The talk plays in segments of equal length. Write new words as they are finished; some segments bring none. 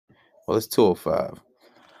Well, it's 2:05.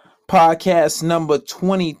 Podcast number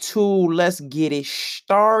 22. Let's get it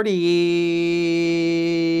started.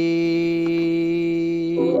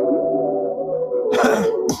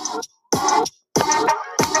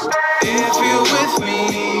 If you with me,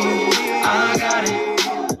 I got it.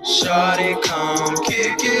 Shawty, come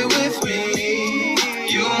kick it with me.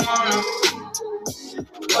 You wanna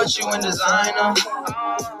put you in designer,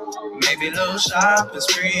 maybe a little shopping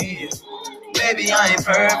spree. Baby, I ain't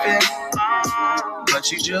perfect,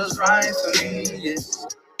 but you just right for me.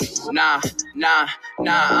 Yeah. Nah,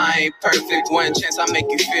 I ain't perfect. One chance I make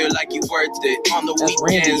you feel like you worth it. On the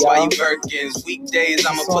weekends, while you Birkins. Weekdays,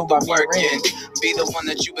 I'ma put the work in. Be the one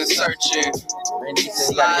that you've been searching.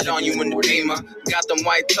 Slide on you in the Beamer. Got them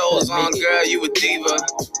white toes on, girl, you a diva.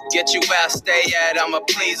 Get you where I stay at, I'm a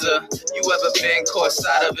pleaser. You ever been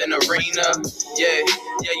courtside of an arena? Yeah,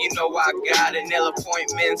 you know I got it. Nail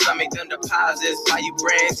appointments, I make them deposits. Buy you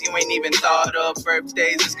brands you ain't even thought of.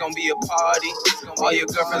 Birthdays, it's gonna be a party. All your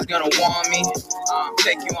girlfriends gonna want me.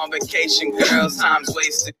 Take you on vacation, girls, time's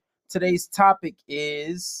wasted. Today's topic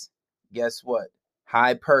is, guess what?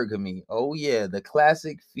 Hypergamy. Oh yeah, the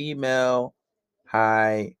classic female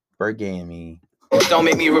hypergamy. Don't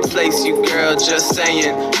make me replace you, girl, just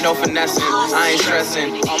saying. No finessing, I ain't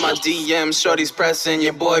stressing. On my DMs, shorty's pressing.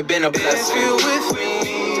 Your boy been a blessing. If you with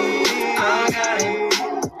me, I got it.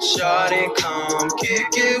 Shorty, come kick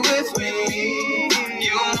it with me.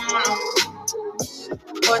 You wanna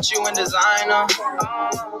put you in designer.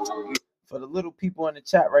 For the little people in the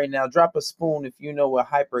chat right now, drop a spoon if you know what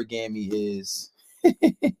hypergamy is.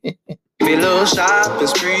 Be a little shopping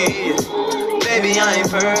spree. Baby, I ain't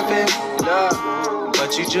perfect,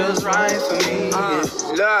 but you just right for me.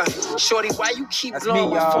 Shorty, why you keep That's blowing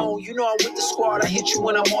me, my y'all. phone? You know I'm with the squad. I hit you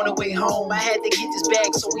when I'm on the way home. I had to get this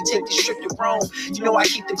bag, so we take this trip to Rome. You know I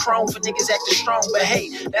keep the chrome for niggas acting strong, but hey,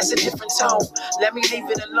 that's a different tone. Let me leave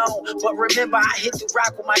it alone. But remember, I hit the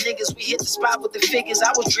rock with my niggas. We hit the spot with the figures.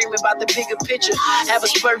 I was dreaming about the bigger picture. Have a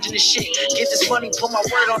splurge in the shit. Get this money, put my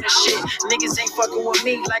word on the shit. Niggas ain't fucking with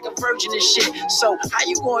me like a virgin and shit. So how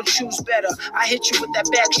you gonna choose better? I hit you with that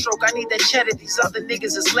backstroke. I need that cheddar. These other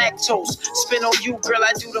niggas is lactose. Spin on you, girl,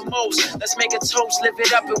 I do the most. Let's make a toast, live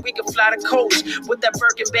it up, and we can fly the coast. With that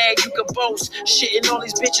Birkin bag, you can boast. Shitting all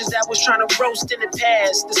these bitches that was trying to roast in the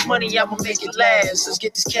past. This money, I'ma make it last. Let's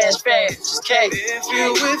get this cash fast. Just cash. If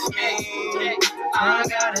you with me, I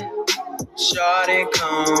got it. Shawty,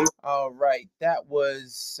 come. All right, that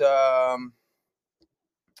was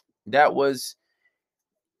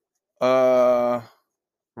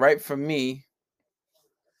right for me.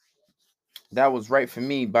 That was right for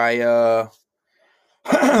me by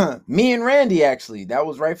Me and Randy, actually. That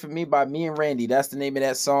was right for me by Me and Randy. That's the name of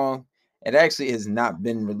that song. It actually has not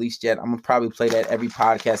been released yet. I'm gonna probably play that every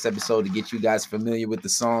podcast episode to get you guys familiar with the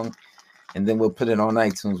song, and then we'll put it on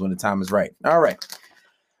iTunes when the time is right. All right.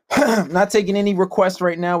 Not taking any requests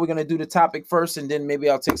right now. We're gonna do the topic first, and then maybe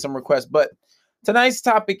I'll take some requests. But tonight's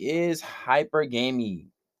topic is hypergamy.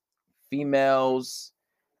 Females.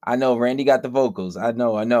 I know Randy got the vocals. I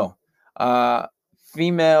know.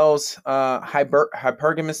 Females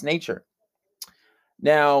hypergamous nature.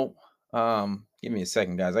 Now, give me a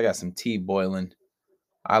second, guys. I got some tea boiling.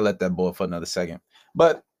 I'll let that boil for another second.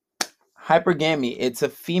 But hypergamy, it's a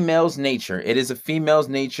female's nature. It is a female's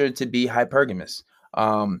nature to be hypergamous.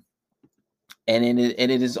 And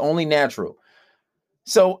it is only natural.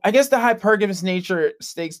 So I guess the hypergamous nature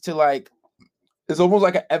stakes to like, it's almost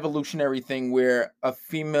like an evolutionary thing where a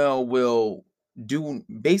female will do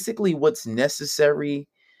basically what's necessary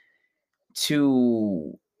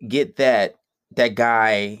to get that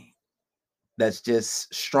guy that's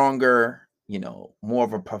just stronger, more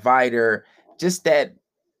of a provider, just that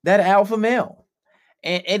alpha male.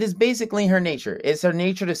 And it is basically her nature. It's her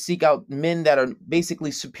nature to seek out men that are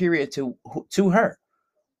basically superior to her.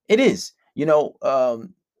 It is,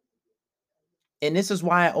 and this is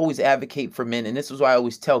why I always advocate for men. And this is why I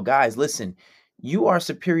always tell guys, listen, you are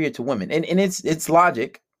superior to women. And it's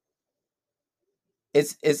logic.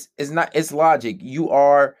 It's logic. You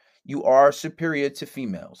are superior to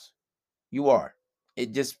females. You are.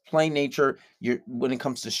 It just plain nature. When it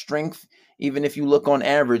comes to strength, even if you look on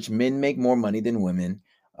average, men make more money than women.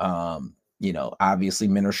 Obviously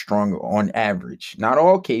men are stronger on average. Not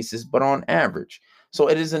all cases, but on average. So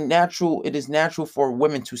it is natural for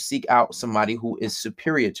women to seek out somebody who is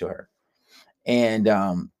superior to her.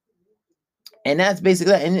 And that's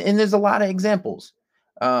basically that. And there's a lot of examples.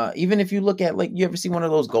 Even if you look at, like, you ever see one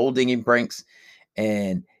of those gold digging pranks,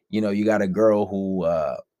 and you got a girl who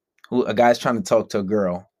a guy's trying to talk to a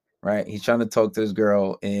girl, right? He's trying to talk to this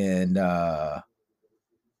girl, and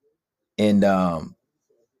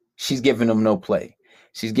She's giving him no play.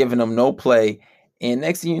 She's giving him no play. And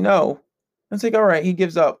next thing you know, it's like, all right, he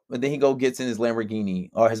gives up. But then he gets in his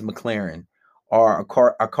Lamborghini or his McLaren or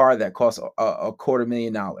a car that costs a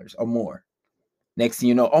 $250,000 or more. Next thing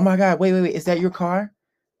you know, oh my God, wait, is that your car?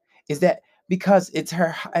 Is that because it's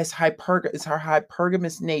her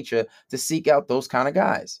hypergamous nature to seek out those kind of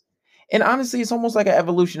guys. And honestly, it's almost like an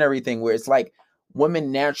evolutionary thing where it's like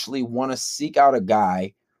women naturally want to seek out a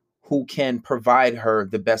guy who can provide her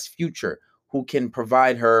the best future, who can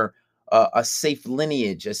provide her a safe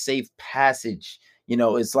lineage, a safe passage.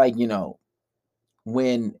 It's like,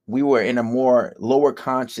 when we were in a more lower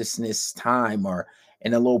consciousness time or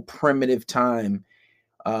in a little primitive time,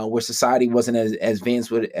 where society wasn't as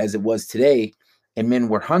advanced as it was today, and men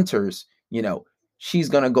were hunters, she's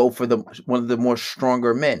gonna go for one of the more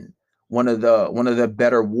stronger men, one of the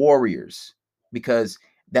better warriors, because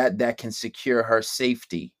that can secure her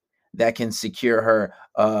safety, that can secure her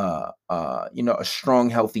a strong,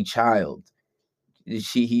 healthy child.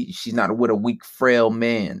 She's not with a weak, frail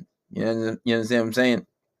man. You understand what I'm saying?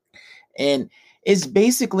 And it's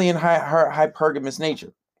basically in her hypergamous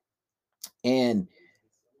nature. And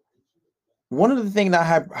one of the things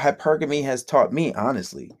that hypergamy has taught me,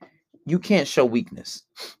 honestly, you can't show weakness.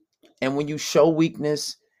 And when you show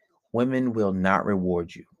weakness, women will not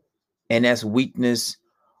reward you. And that's weakness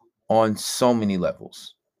on so many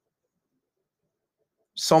levels.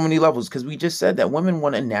 So many levels, because we just said that women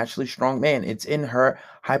want a naturally strong man. It's in her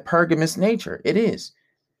hypergamous nature. It is.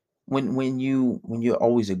 When you're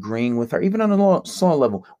always agreeing with her, even on a small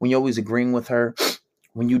level, when you're always agreeing with her,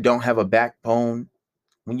 when you don't have a backbone,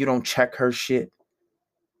 when you don't check her shit.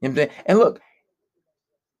 You know what I'm saying? And look,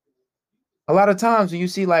 a lot of times when you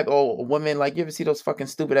see like, a woman, like, you ever see those fucking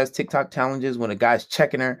stupid ass TikTok challenges when a guy's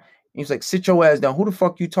checking her? He's like, sit your ass down. Who the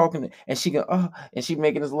fuck you talking to? And she go, and she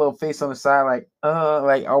making this little face on the side, like,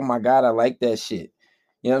 oh my God, I like that shit.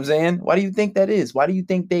 You know what I'm saying? Why do you think that is? Why do you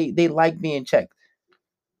think they like being checked?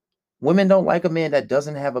 Women don't like a man that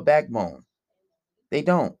doesn't have a backbone. They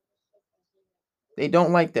don't. They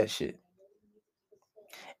don't like that shit.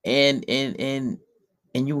 And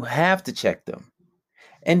you have to check them.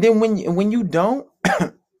 And then when you don't,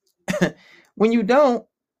 when you don't,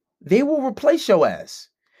 they will replace your ass.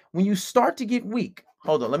 When you start to get weak,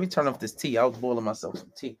 hold on, let me turn off this tea. I was boiling myself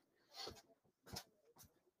some tea.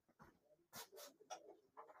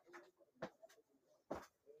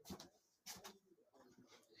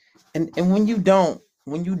 And when you don't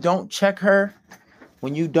check her,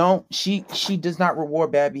 when you don't, she does not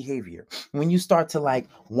reward bad behavior. When you start to like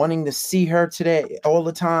wanting to see her today all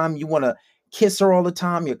the time, you want to kiss her all the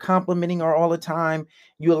time, you're complimenting her all the time,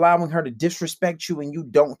 you allowing her to disrespect you and you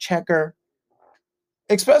don't check her.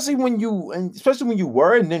 Especially when you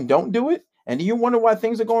were and then don't do it, and you wonder why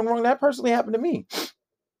things are going wrong. That personally happened to me.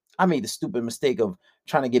 I made the stupid mistake of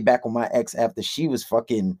trying to get back on my ex after she was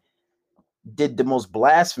fucking did the most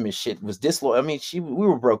blasphemous shit, was disloyal. I mean, we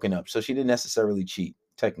were broken up, so she didn't necessarily cheat.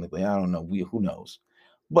 Technically, I don't know. Who knows?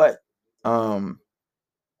 But I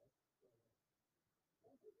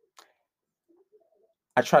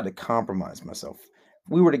tried to compromise myself.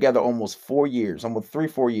 We were together almost 4 years, almost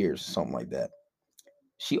 3-4 years, something like that.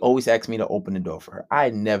 She always asked me to open the door for her.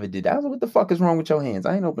 I never did that. I was like, what the fuck is wrong with your hands?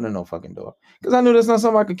 I ain't opening no fucking door. Because I knew that's not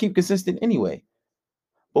something I could keep consistent anyway.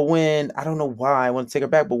 But when, I don't know why I want to take her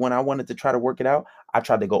back, but when I wanted to try to work it out, I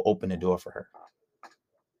tried to go open the door for her.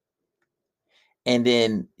 And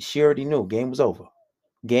then she already knew game was over.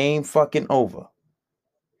 Game fucking over.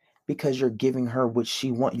 Because you're giving her what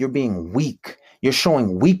she wants. You're being weak. You're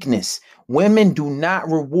showing weakness. Women do not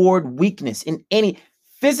reward weakness in any,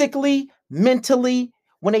 physically, mentally.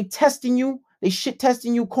 When they testing you, they shit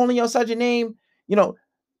testing you, calling you outside your name,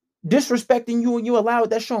 disrespecting you, and you allow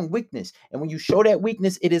it, that's showing weakness. And when you show that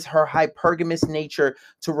weakness, it is her hypergamous nature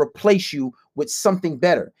to replace you with something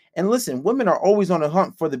better. And listen, women are always on a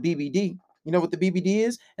hunt for the BBD. You know what the BBD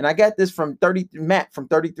is? And I got this from Matt from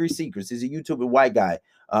 33 Secrets. He's a YouTuber white guy.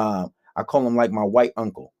 I call him like my white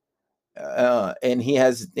uncle. And he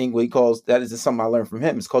has a thing what he calls, that is something I learned from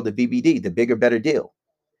him. It's called the BBD, the bigger, better deal.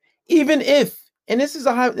 Even if, and this is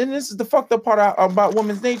the fucked up part about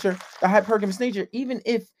women's nature, the hypergamous nature, even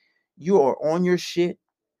if you are on your shit,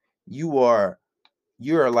 you're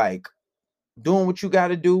like doing what you got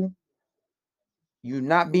to do, you're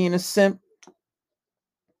not being a simp,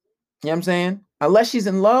 you know what I'm saying? Unless she's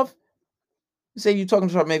in love, say you're talking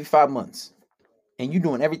to her maybe 5 months, and you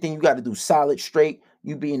doing everything you got to do, solid, straight,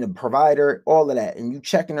 you being a provider, all of that, and you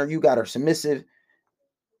checking her, you got her submissive.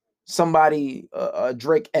 Somebody, a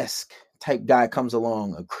Drake-esque type guy comes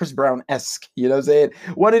along, a Chris Brown-esque, you know what I'm saying?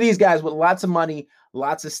 One of these guys with lots of money,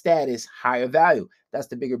 lots of status, higher value. That's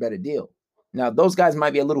the bigger, better deal. Now, those guys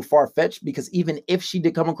might be a little far-fetched because even if she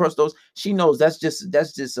did come across those, she knows that's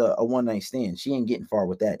just a one-night stand. She ain't getting far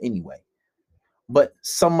with that anyway. But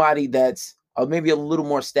somebody that's maybe a little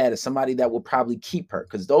more status, somebody that will probably keep her,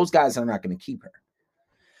 because those guys are not going to keep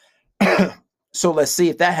her. So let's see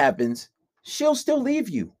if that happens. She'll still leave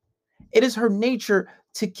you. It is her nature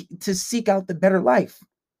to seek out the better life.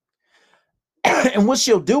 And what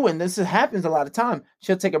she'll do, and this happens a lot of time,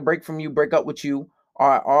 she'll take a break from you, break up with you,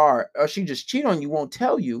 or she just cheat on you, won't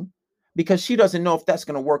tell you because she doesn't know if that's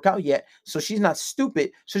going to work out yet. So she's not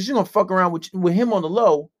stupid. So she's going to fuck around with him on the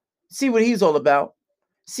low, see what he's all about,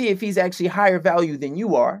 see if he's actually higher value than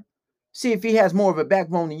you are, see if he has more of a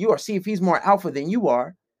backbone than you are, see if he's more alpha than you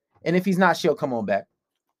are. And if he's not, she'll come on back.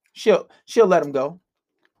 She'll let him go.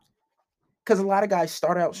 Because a lot of guys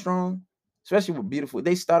start out strong, especially with beautiful.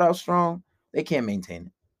 They start out strong. They can't maintain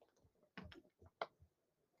it.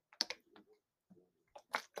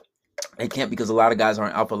 They can't because a lot of guys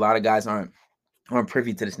aren't alpha. A lot of guys aren't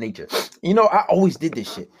privy to this nature. You know, I always did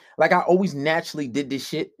this shit. Like I always naturally did this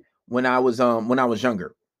shit when I was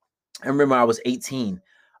younger. I remember I was 18.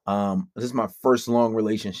 This is my first long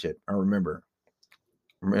relationship. I remember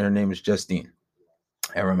her name was Justine.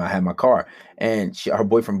 I remember I had my car, and her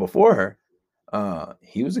boyfriend before her,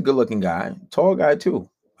 he was a good looking guy, tall guy too.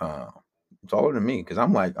 Taller than me because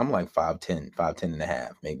I'm like 5'10", 5'10" and a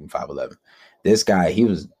half, maybe 5'11". This guy, he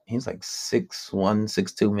was like 6'1",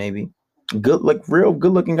 6'2", maybe. Good, like real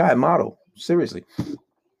good looking guy, model, seriously.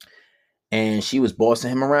 And she was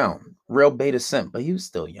bossing him around, real beta simp, but he was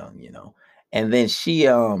still young, you know. And then she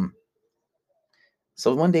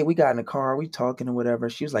so one day we got in the car, we talking or whatever.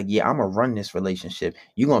 She was like, "Yeah, I'm gonna run this relationship.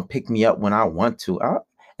 You gonna pick me up when I want to." And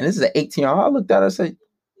this is an 18-year-old. I looked at her and said,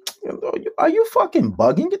 "Are you fucking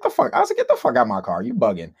bugging? Get the fuck." I said, "Get the fuck out of my car. You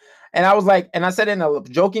bugging." And I was like, and I said it in a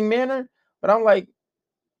joking manner, but I'm like,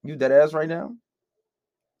 "You dead ass right now?"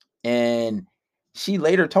 And she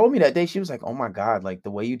later told me that day, she was like, "Oh my God, like the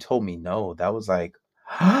way you told me no, that was like,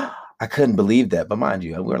 I couldn't believe that." But mind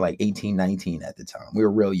you, we were like 18, 19 at the time. We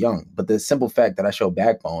were real young. But the simple fact that I showed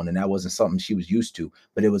backbone and that wasn't something she was used to,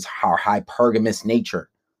 but it was our hypergamous nature.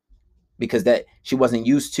 Because that she wasn't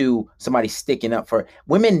used to somebody sticking up for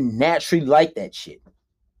women. Naturally like that shit.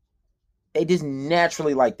 They just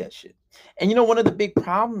naturally like that shit. And you know, one of the big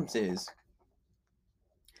problems is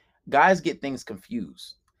guys get things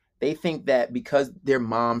confused. They think that because their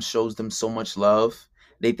mom shows them so much love,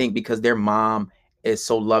 they think because their mom is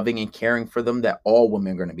so loving and caring for them that all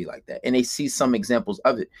women are going to be like that. And they see some examples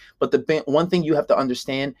of it. But the one thing you have to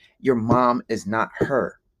understand, your mom is not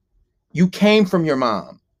her. You came from your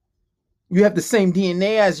mom. You have the same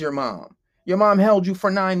DNA as your mom. Your mom held you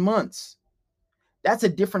for 9 months. That's a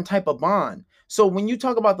different type of bond. So when you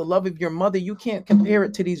talk about the love of your mother, you can't compare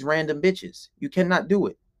it to these random bitches. You cannot do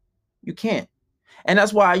it. You can't. And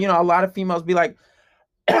that's why, you know, a lot of females be like,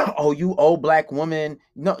 "Oh, you old black woman."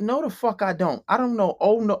 No, the fuck I don't. I don't know.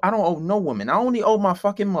 Oh, no, I don't owe no woman. I only owe my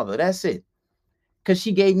fucking mother. That's it. Because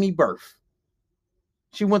she gave me birth.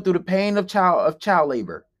 She went through the pain of child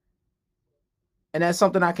labor. And that's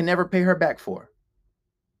something I can never pay her back for.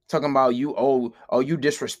 Talking about you, you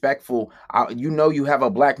disrespectful. You know you have a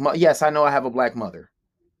black mother. Yes, I know I have a black mother.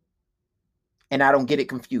 And I don't get it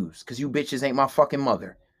confused because you bitches ain't my fucking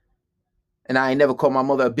mother. And I ain't never called my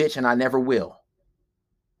mother a bitch and I never will.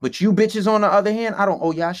 But you bitches, on the other hand, I don't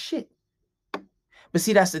owe y'all shit. But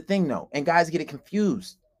see, that's the thing though. And guys get it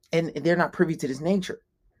confused. And they're not privy to this nature.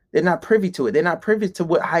 They're not privy to it. They're not privy to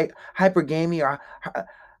what hypergamy or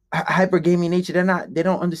hypergamy nature. They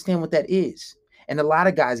don't understand what that is. And a lot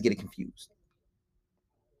of guys get it confused.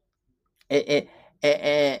 And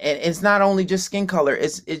it's not only just skin color,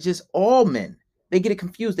 it's just all men. They get it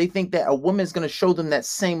confused. They think that a woman's going to show them that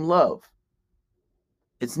same love.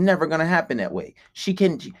 It's never going to happen that way. She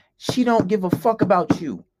don't give a fuck about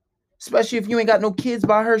you. Especially if you ain't got no kids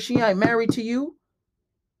by her. She ain't married to you.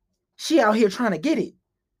 She out here trying to get it.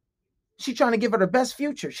 She trying to give her the best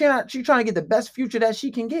future. She trying to get the best future that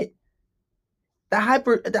she can get. The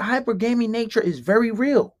hypergamy nature is very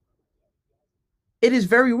real. It is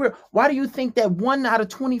very real. Why do you think that 1 out of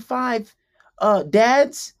 25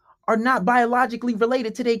 dads are not biologically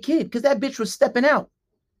related to their kid? Because that bitch was stepping out.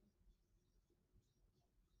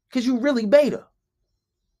 Because you really beta.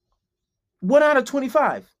 1 out of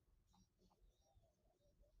 25.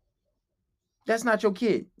 That's not your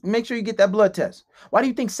kid. Make sure you get that blood test. Why do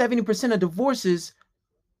you think 70% of divorces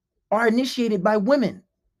are initiated by women?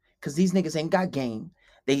 Because these niggas ain't got game.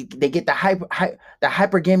 They get the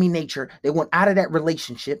hypergamy nature. They want out of that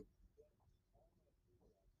relationship.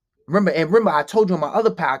 Remember, I told you on my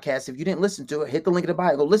other podcast, if you didn't listen to it, hit the link in the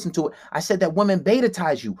bio, go listen to it. I said that women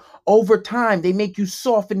beta-tize you. Over time, they make you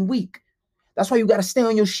soft and weak. That's why you got to stay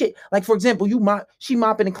on your shit. Like, for example, she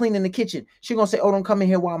mopping and cleaning the kitchen. She going to say, oh, don't come in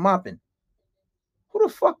here while I'm mopping. Who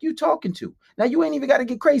the fuck you talking to? Now, you ain't even got to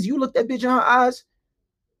get crazy. You look that bitch in her eyes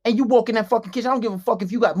and you walk in that fucking kitchen. I don't give a fuck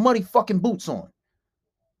if you got muddy fucking boots on.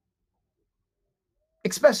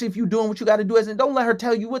 Especially if you're doing what you got to do. And don't let her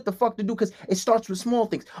tell you what the fuck to do, because it starts with small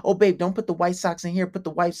things. Oh, babe, don't put the white socks in here. Put the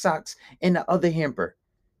white socks in the other hamper.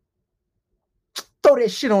 Throw that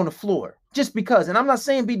shit on the floor just because. And I'm not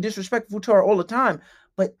saying be disrespectful to her all the time,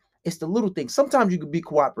 but it's the little things. Sometimes you can be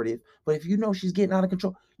cooperative, but if you know she's getting out of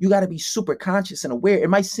control, you got to be super conscious and aware. It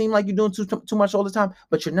might seem like you're doing too much all the time,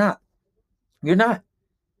 but you're not. You're not.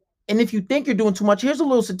 And if you think you're doing too much, here's a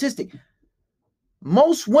little statistic.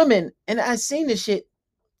 Most women, and I've seen this shit,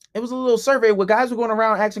 it was a little survey where guys were going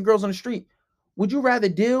around asking girls on the street, would you rather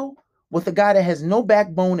deal with a guy that has no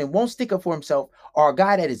backbone and won't stick up for himself, or a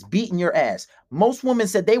guy that is beating your ass? Most women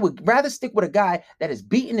said they would rather stick with a guy that is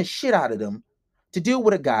beating the shit out of them to deal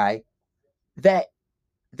with a guy that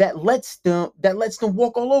lets them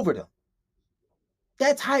walk all over them.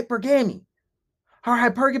 That's hypergamy, her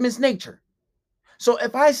hypergamous nature. So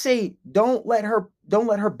if I say don't let her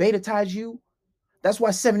beta-tize you, that's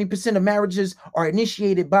why 70% of marriages are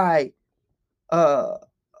initiated by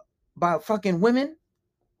fucking women,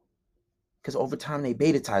 because over time they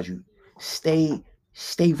beta-tize you. Stay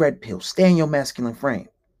red pill. Stay in your masculine frame.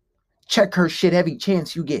 Check her shit every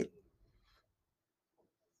chance you get.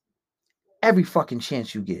 Every fucking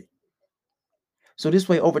chance you get. So this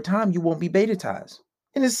way, over time, you won't be beta-tized.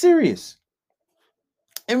 And it's serious.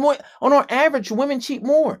 And on average, women cheat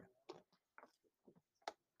more.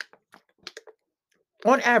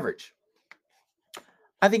 On average.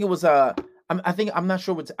 I think it was I'm not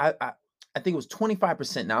sure what's I think it was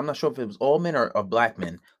 25%. Now I'm not sure if it was all men or black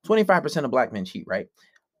men. 25% of black men cheat, right?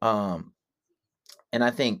 And I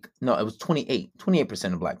think no, it was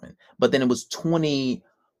 28% of black men. But then it was 24%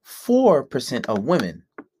 of women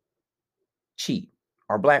cheat,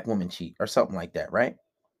 or black women cheat, or something like that, right?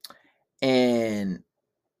 And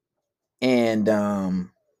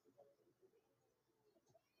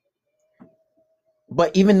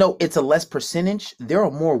but even though it's a less percentage, there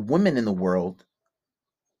are more women in the world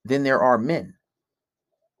than there are men,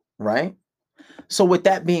 right? So with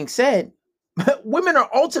that being said, women are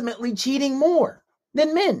ultimately cheating more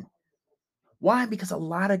than men. Why? Because a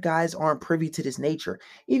lot of guys aren't privy to this nature.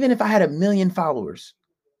 Even if I had 1 million followers,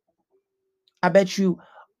 I bet you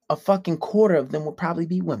a fucking quarter of them would probably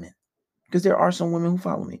be women. Because there are some women who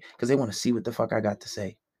follow me because they want to see what the fuck I got to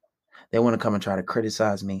say. They want to come and try to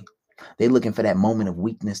criticize me. They looking for that moment of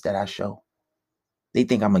weakness that I show. They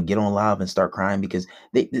think I'm going to get on live and start crying because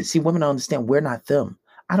they see, women don't understand we're not them.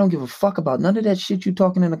 I don't give a fuck about none of that shit you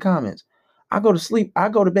talking in the comments. I go to sleep. I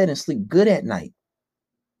go to bed and sleep good at night.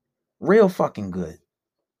 Real fucking good.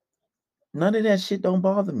 None of that shit don't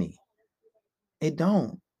bother me. It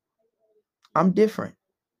don't. I'm different.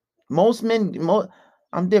 Most men,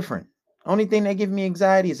 I'm different. Only thing that gives me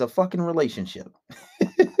anxiety is a fucking relationship.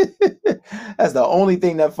 That's the only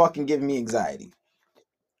thing that fucking gives me anxiety.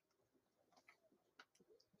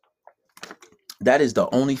 That is the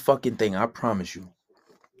only fucking thing, I promise you.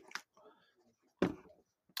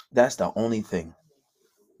 That's the only thing.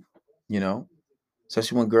 You know?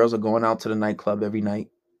 Especially when girls are going out to the nightclub every night.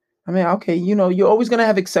 I mean, okay, you know, you're always gonna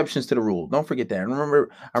have exceptions to the rule. Don't forget that. I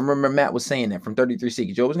remember Matt was saying that from 33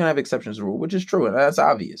 Secrets. You're always gonna have exceptions to the rule, which is true, and that's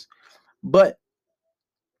obvious. But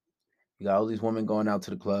you got all these women going out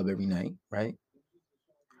to the club every night, right?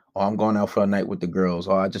 Oh, I'm going out for a night with the girls.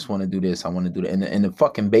 Oh, I just want to do this. I want to do that. And the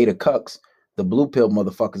fucking beta cucks, the blue pill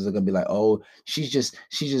motherfuckers are gonna be like, oh, she just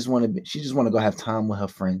want to go have time with her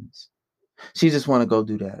friends. She just want to go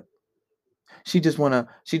do that. She just want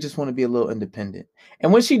to be a little independent.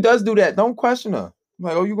 And when she does do that, don't question her.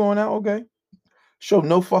 Like, oh, you going out? Okay. Show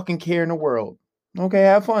no fucking care in the world. Okay,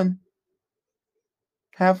 have fun.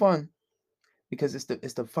 Have fun. Because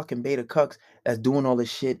it's the fucking beta cucks that's doing all this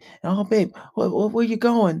shit. Oh, babe, where you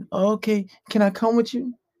going? Oh, okay, can I come with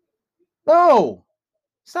you? No,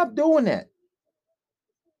 stop doing that.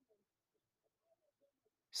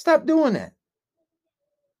 Stop doing that.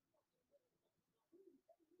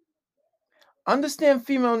 Understand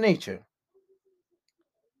female nature.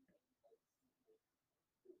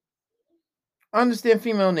 Understand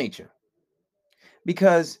female nature.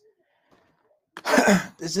 Because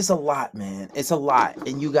it's just a lot, man. It's a lot.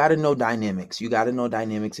 And you got to know dynamics. You got to know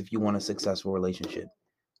dynamics if you want a successful relationship.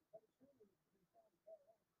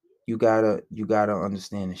 You gotta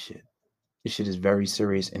understand this shit. This shit is very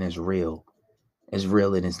serious and it's real. is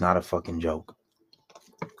real and it's not a fucking joke.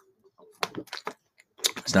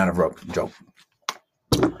 It's not a joke.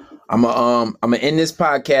 I'm gonna end this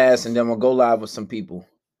podcast and then I'm gonna go live with some people.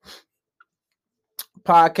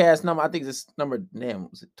 Podcast number, I think it's number, damn,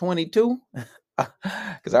 was it 22?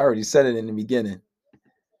 Because I already said it in the beginning.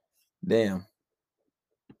 Damn.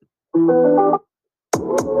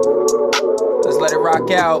 Let's let it rock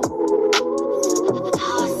out.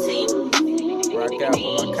 Rock out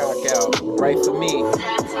with my cock out. Right for me.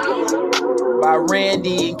 By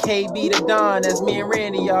Randy and KB the Don. That's me and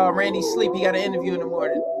Randy, y'all. Randy sleep. He got an interview in the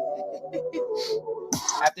morning.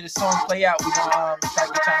 After the song play out, we gonna try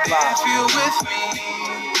to get y'all live. If you with me,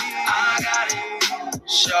 I got it.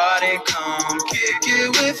 Shorty, come kick it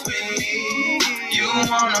with me. You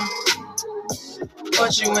wanna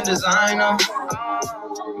put you in designer,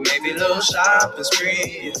 maybe a little shopping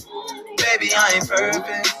spree. Baby, I ain't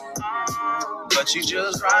perfect, but you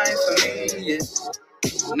just right for me. Yeah.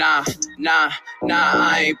 Nah,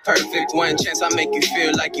 I ain't perfect. One chance I make you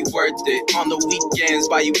feel like you worth it. On the weekends,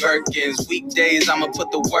 buy you Birkins. Weekdays, I'ma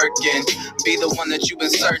put the work in. Be the one that you've been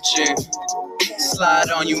searching. Slide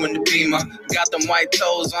on you in the Beamer. Got them white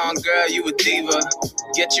toes on, girl, you a diva.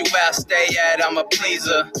 Get you where I stay at, I'm a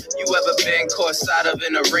pleaser. You ever been courtside of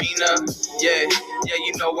an arena? Yeah,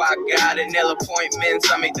 you know I got it. Nail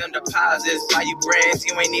appointments, I make them deposits. Buy you brands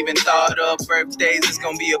you ain't even thought of. Birthdays, it's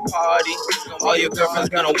gonna be a party. All your girlfriends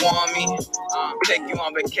gonna want me. Take you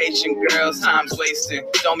on vacation, girl, time's wasting.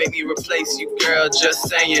 Don't make me replace you, girl, just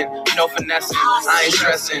saying. No finessing, I ain't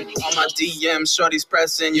stressing. On my DM, shorty's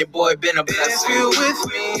pressing. Your boy been a blessing. If you with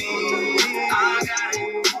me, I got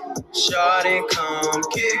it. Shorty, come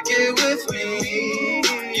kick it with me.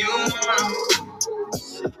 You wanna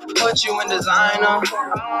put you in designer,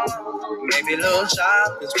 maybe a little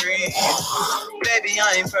shopping spree. Baby,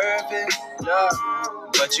 I ain't perfect, yeah,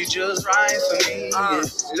 but you just right for me.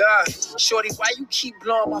 Look, shorty, why you keep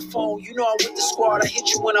blowing my phone? You know I'm with the squad. I hit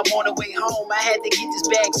you when I'm on the way home. I had to get this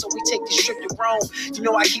bag, so we take this trip to Rome. You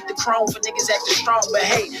know I keep the chrome for niggas acting strong, but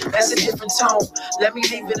hey, that's a different tone. Let me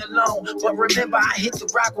leave it alone. But remember, I hit the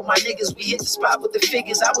rock with my niggas. We hit the spot with the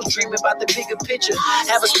figures. I was dreaming about the bigger picture.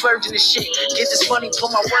 Have a splurge in the shit. Get this money,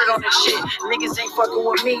 put my word on the shit. Niggas ain't fucking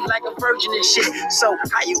with me like a virgin and shit. So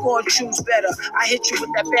how you gonna choose better? I hit you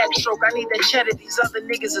with that backstroke. I need that cheddar. These other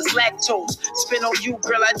niggas is lactose. Spin on you,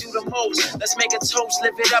 girl, I do the most. Let's make a toast,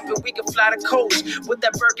 live it up, and we can fly the coast. With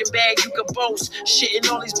that Birkin bag, you can boast. Shitting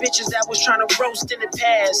all these bitches that was trying to roast in the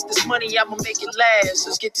past. This money, I'ma make it last.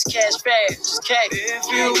 Let's get this cash fast. Just cash. If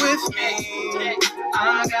you with me,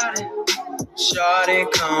 I got it. Shorty,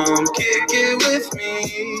 come kick it with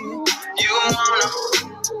me. You wanna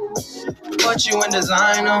put you in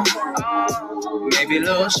designer, maybe a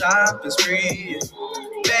little shopping spree.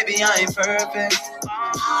 Baby, I ain't perfect,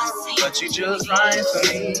 but you just right for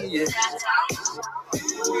me. Yeah.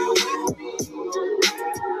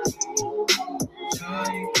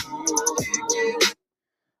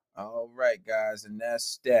 All right, guys, and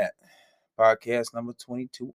that's that. Podcast number 22